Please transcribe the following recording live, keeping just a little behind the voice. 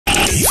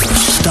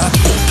Evers Staat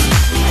Op.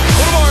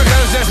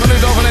 Goedemorgen, 6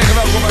 minuten over 9,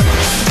 welkom bij.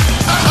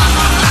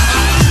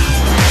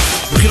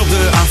 We beginnen op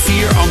de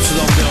A4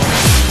 Amsterdam-Del.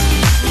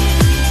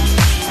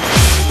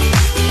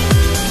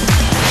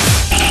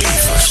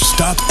 Evers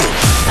Staat Op.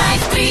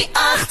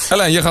 538.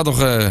 Alain, je gaat toch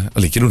een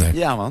liedje doen, hè?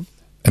 Ja, man.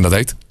 En dat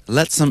heet?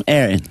 Let some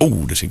air in.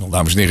 Oeh, de single,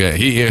 dames en heren.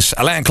 Hier is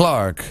Alain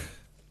Clark.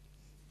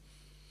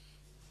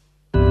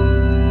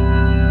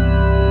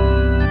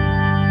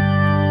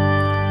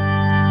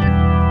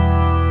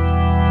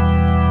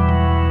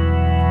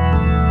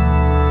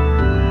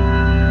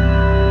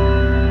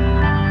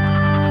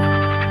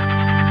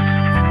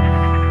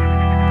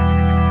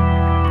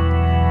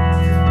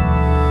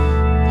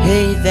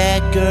 Hey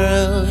there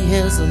girl,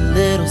 here's a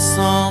little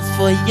song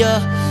for you.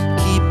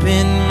 Keep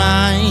in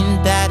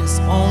mind that it's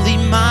only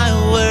my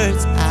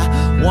words.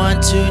 I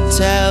want to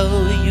tell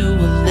you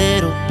a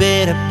little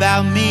bit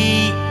about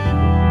me.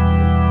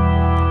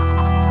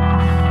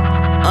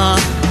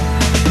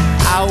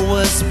 I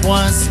was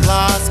once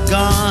lost,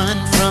 gone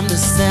from the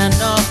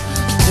center.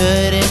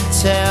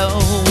 Couldn't tell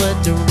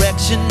what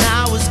direction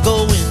I was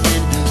going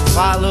in.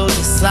 Follow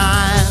the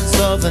signs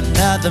of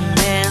another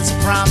man's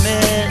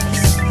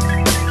promise.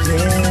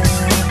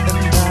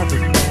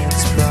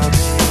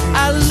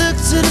 I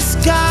looked to the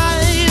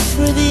sky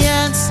for the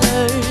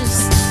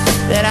answers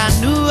that I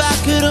knew I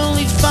could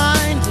only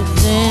find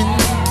within.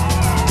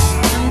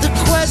 And the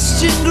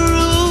question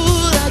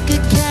grew like a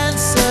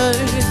cancer,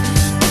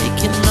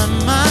 making my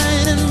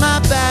mind and my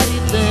body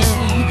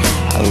limp.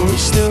 I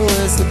wish there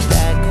was a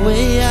back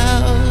way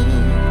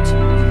out.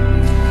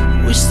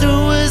 Wish there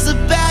was a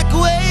back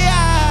way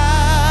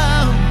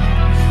out.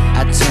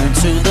 I turned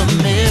to the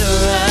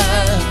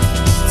mirror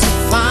to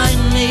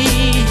find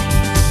me,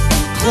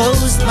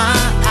 closed my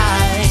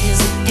eyes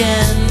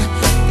again.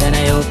 Then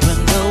I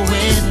opened the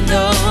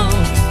window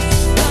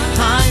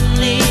behind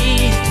me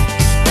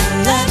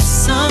and let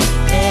some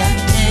air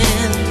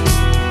in.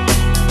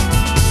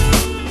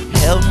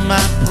 Held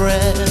my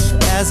breath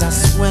as I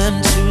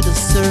swam to the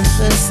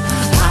surface.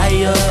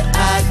 Higher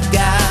I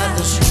got,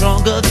 the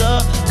stronger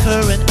the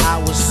current. I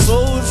was so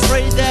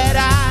afraid that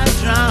I'd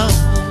drown,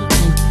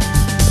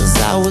 'cause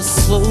I was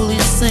slowly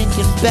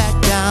sinking back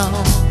down.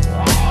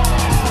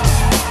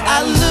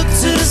 I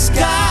looked to the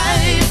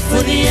sky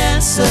for the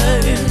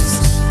answers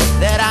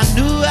that I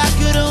knew I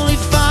could only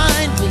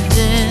find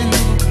within.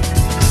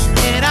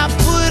 And I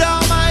put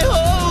all my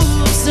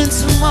hopes in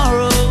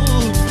tomorrow,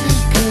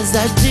 'cause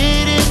I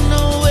didn't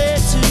know where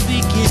to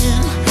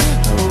begin.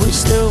 I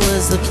wish there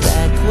was a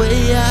back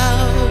way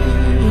out.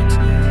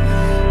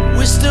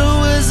 Wish there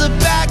was a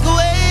back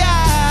way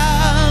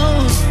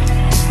out.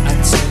 I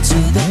turned to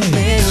the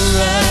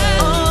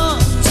mirror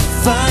to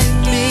find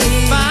me.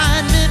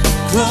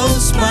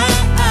 Close my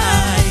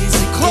eyes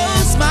and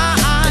close my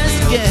eyes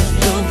again.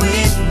 The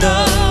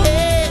window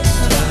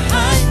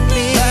behind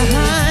me, and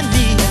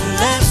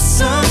let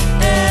some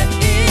air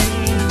in.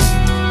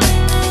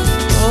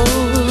 Oh,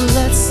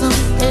 let some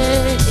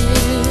air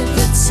in.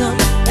 Let some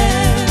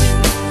air in.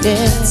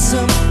 Yeah, let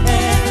some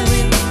air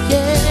in.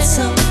 Yeah, let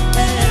some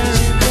air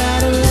in.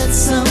 Gotta let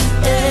some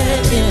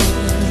air in.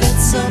 Let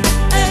some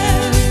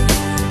air in.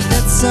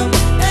 Let some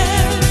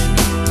air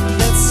in.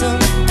 Let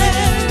some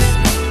air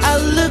in. I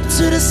looked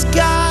to the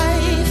sky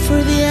for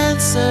the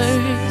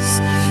answers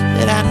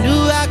that I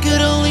knew I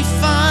could only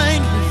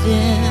find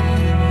within.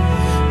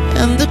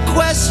 And the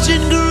question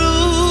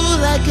grew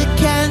like a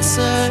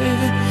cancer,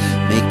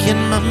 making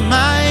my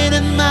mind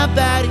and my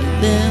body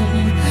limp.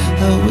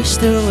 I wish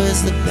there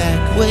was a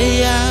back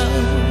way out.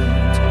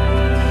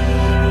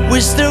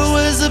 Wish there